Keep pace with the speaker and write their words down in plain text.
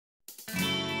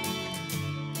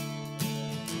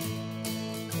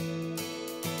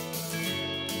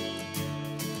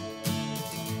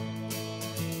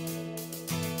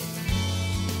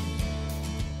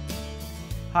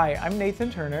Hi, I'm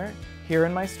Nathan Turner here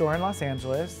in my store in Los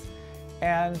Angeles,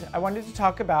 and I wanted to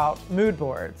talk about mood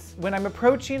boards. When I'm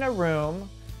approaching a room,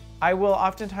 I will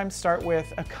oftentimes start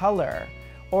with a color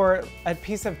or a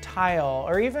piece of tile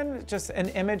or even just an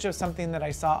image of something that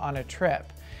I saw on a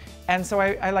trip. And so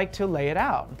I like to lay it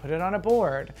out and put it on a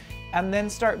board and then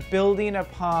start building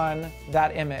upon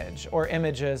that image or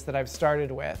images that I've started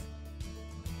with.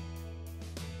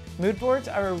 Mood boards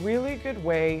are a really good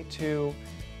way to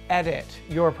edit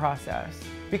your process,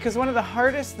 because one of the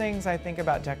hardest things I think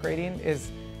about decorating is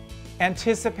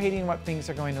anticipating what things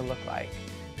are going to look like.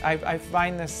 I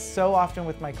find this so often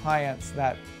with my clients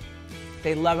that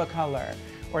they love a color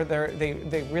or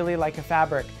they really like a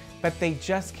fabric, but they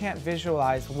just can't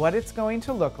visualize what it's going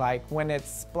to look like when it's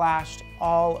splashed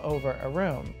all over a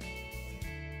room.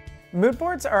 Mood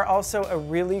boards are also a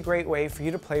really great way for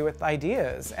you to play with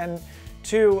ideas and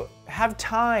to have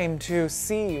time to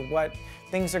see what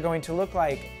things are going to look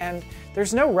like. And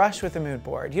there's no rush with a mood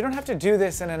board. You don't have to do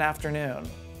this in an afternoon.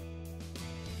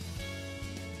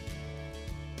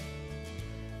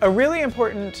 A really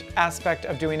important aspect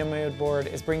of doing a mood board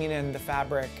is bringing in the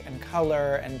fabric and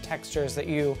color and textures that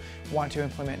you want to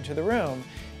implement into the room.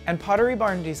 And Pottery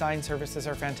Barn design services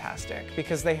are fantastic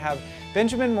because they have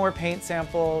Benjamin Moore paint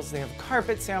samples, they have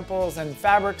carpet samples and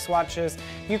fabric swatches.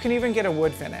 You can even get a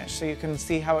wood finish so you can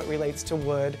see how it relates to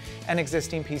wood and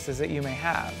existing pieces that you may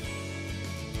have.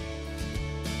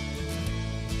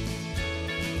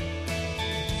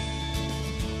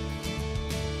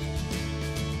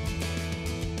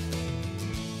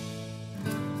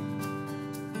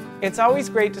 It's always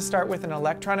great to start with an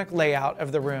electronic layout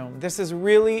of the room. This is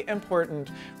really important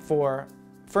for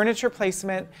furniture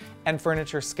placement and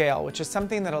furniture scale, which is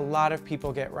something that a lot of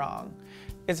people get wrong.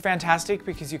 It's fantastic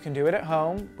because you can do it at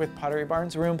home with Pottery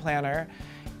Barn's room planner.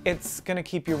 It's going to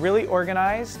keep you really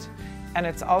organized, and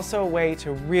it's also a way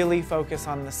to really focus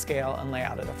on the scale and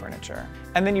layout of the furniture.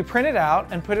 And then you print it out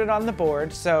and put it on the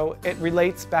board so it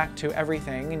relates back to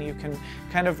everything, and you can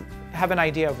kind of have an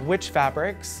idea of which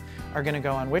fabrics are going to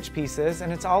go on which pieces,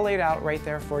 and it's all laid out right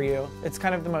there for you. It's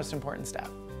kind of the most important step.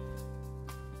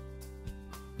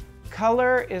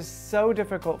 Color is so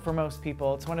difficult for most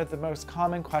people. It's one of the most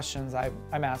common questions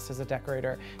I'm asked as a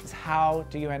decorator, is how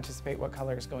do you anticipate what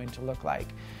color is going to look like?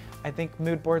 I think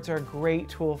mood boards are a great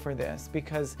tool for this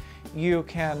because you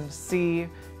can see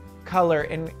color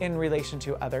in relation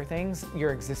to other things,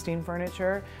 your existing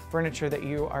furniture that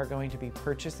you are going to be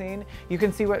purchasing. You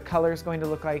can see what color is going to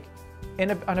look like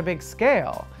on a big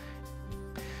scale.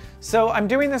 So I'm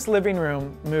doing this living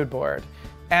room mood board,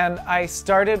 and I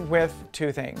started with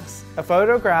two things. A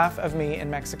photograph of me in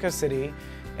Mexico City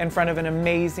in front of an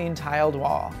amazing tiled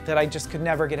wall that I just could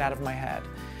never get out of my head.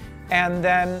 And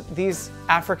then these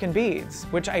African beads,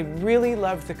 which I really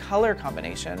loved the color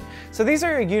combination. So these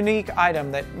are a unique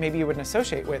item that maybe you wouldn't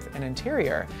associate with an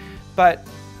interior, but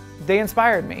they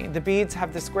inspired me. The beads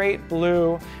have this great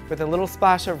blue with a little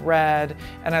splash of red,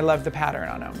 and I love the pattern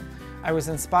on them. I was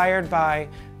inspired by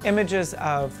images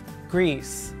of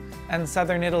Greece and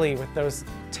southern Italy with those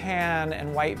tan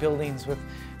and white buildings with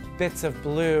bits of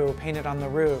blue painted on the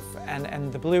roof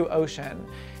and the blue ocean.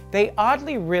 They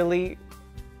oddly really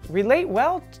relate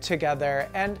well together,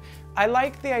 and I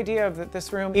like the idea of that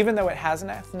this room, even though it has an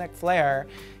ethnic flair,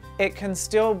 it can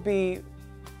still be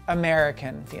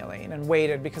American feeling and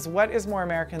weighted, because what is more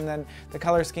American than the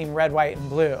color scheme red, white, and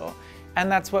blue?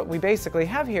 And that's what we basically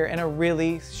have here in a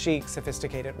really chic,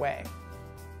 sophisticated way.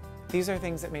 These are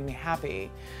things that made me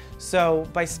happy. So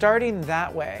by starting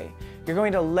that way, you're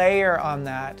going to layer on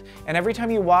that, and every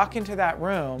time you walk into that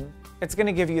room, it's going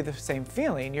to give you the same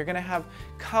feeling. You're going to have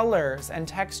colors and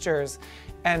textures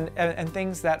and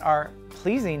things that are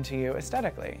pleasing to you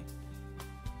aesthetically.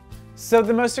 So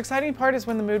the most exciting part is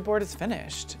when the mood board is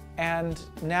finished. And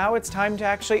now it's time to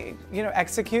actually,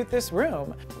 execute this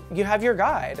room. You have your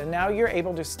guide, and now you're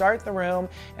able to start the room,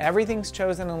 and everything's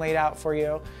chosen and laid out for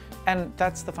you. And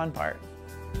that's the fun part.